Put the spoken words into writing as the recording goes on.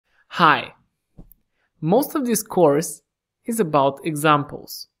Hi! Most of this course is about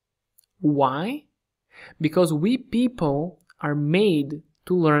examples. Why? Because we people are made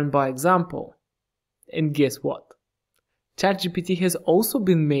to learn by example. And guess what? ChatGPT has also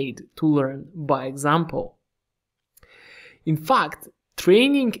been made to learn by example. In fact,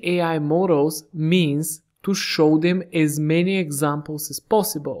 training AI models means to show them as many examples as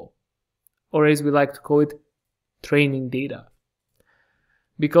possible, or as we like to call it, training data.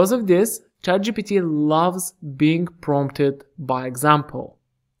 Because of this, ChatGPT loves being prompted by example.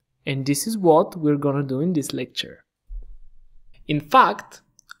 And this is what we're gonna do in this lecture. In fact,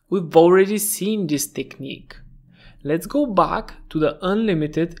 we've already seen this technique. Let's go back to the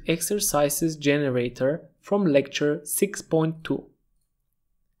unlimited exercises generator from lecture 6.2.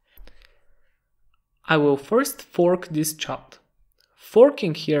 I will first fork this chat.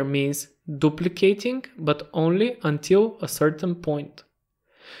 Forking here means duplicating, but only until a certain point.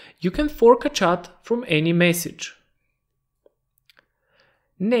 You can fork a chat from any message.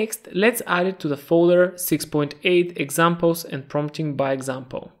 Next, let's add it to the folder 6.8 examples and prompting by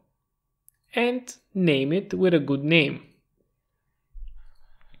example. And name it with a good name.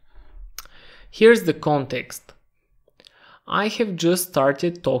 Here's the context. I have just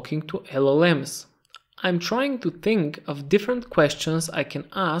started talking to LLMs. I'm trying to think of different questions I can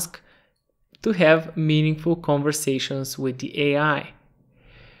ask to have meaningful conversations with the AI.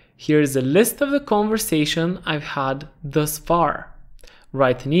 Here's a list of the conversation I've had thus far.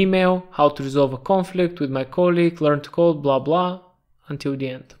 Write an email, how to resolve a conflict with my colleague, learn to code, blah blah, until the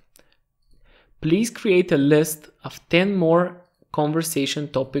end. Please create a list of 10 more conversation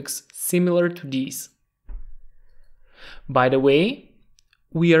topics similar to these. By the way,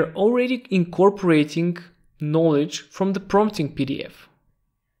 we are already incorporating knowledge from the prompting PDF.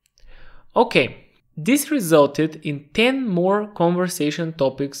 Okay, this resulted in 10 more conversation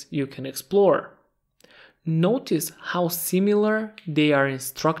topics you can explore. Notice how similar they are in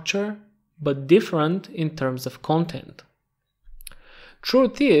structure, but different in terms of content.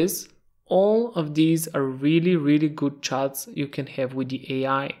 Truth is, all of these are really good chats you can have with the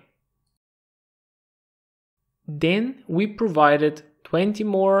AI. Then we provided 20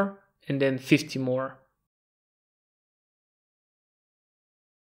 more and then 50 more.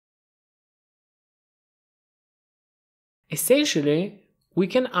 Essentially, we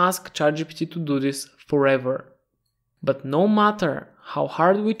can ask ChatGPT to do this forever. But no matter how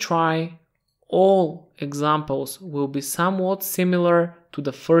hard we try, all examples will be somewhat similar to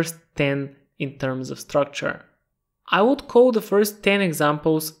the first 10 in terms of structure. I would call the first 10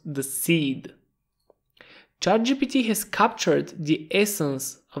 examples the seed. ChatGPT has captured the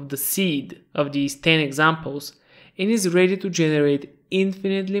essence of the seed of these 10 examples and is ready to generate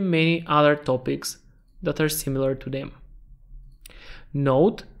infinitely many other topics that are similar to them.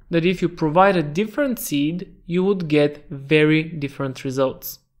 Note that if you provide a different seed, you would get very different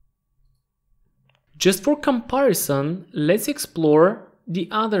results. Just for comparison, let's explore the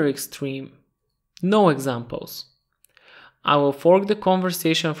other extreme. No examples. I will fork the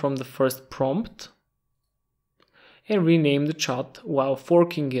conversation from the first prompt and rename the chat while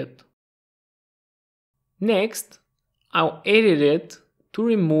forking it. Next, I'll edit it to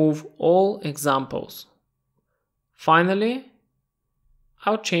remove all examples. Finally,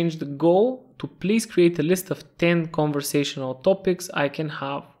 I'll change the goal to please create a list of 10 conversational topics I can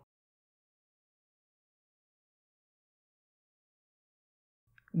have.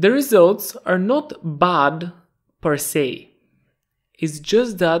 The results are not bad per se. It's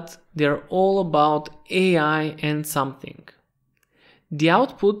just that they're all about AI and something. The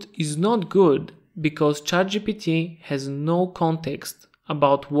output is not good because ChatGPT has no context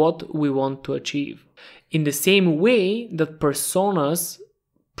about what we want to achieve. In the same way that personas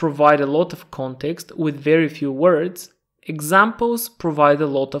provide a lot of context with very few words, examples provide a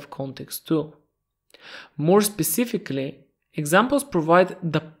lot of context too. More specifically, examples provide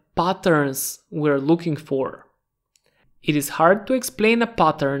the patterns we're looking for. It is hard to explain a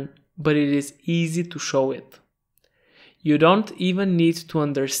pattern, but it is easy to show it. You don't even need to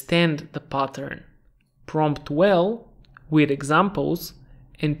understand the pattern. Prompt well with examples,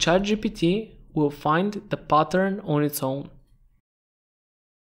 and ChatGPT will find the pattern on its own.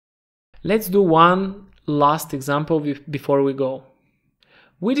 Let's do one last example before we go.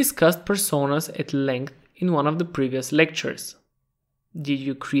 We discussed personas at length in one of the previous lectures. Did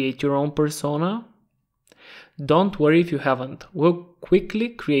you create your own persona? Don't worry if you haven't. We'll quickly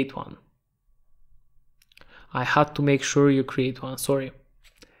create one. I had to make sure you create one, sorry.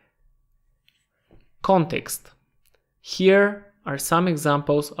 Context. Here are some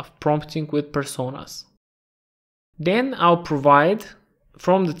examples of prompting with personas. Then I'll provide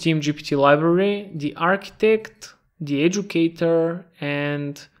from the team-gpt library the architect, the educator,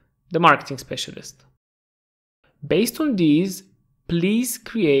 and the marketing specialist. Based on these, please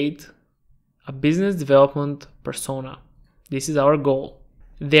create a business development persona. This is our goal.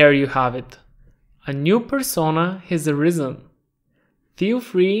 There you have it. A new persona has arisen. Feel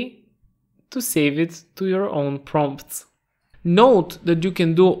free to save it to your own prompts. Note that you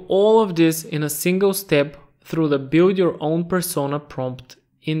can do all of this in a single step through the Build Your Own Persona prompt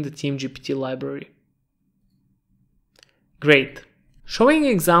in the team-gpt library. Great! Showing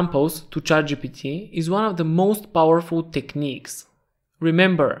examples to ChatGPT is one of the most powerful techniques.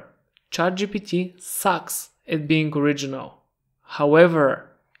 Remember, ChatGPT sucks at being original. However,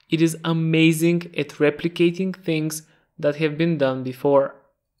 it is amazing at replicating things that have been done before.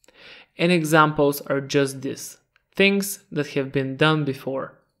 And examples are just this, things that have been done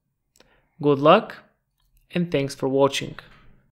before. Good luck, and thanks for watching.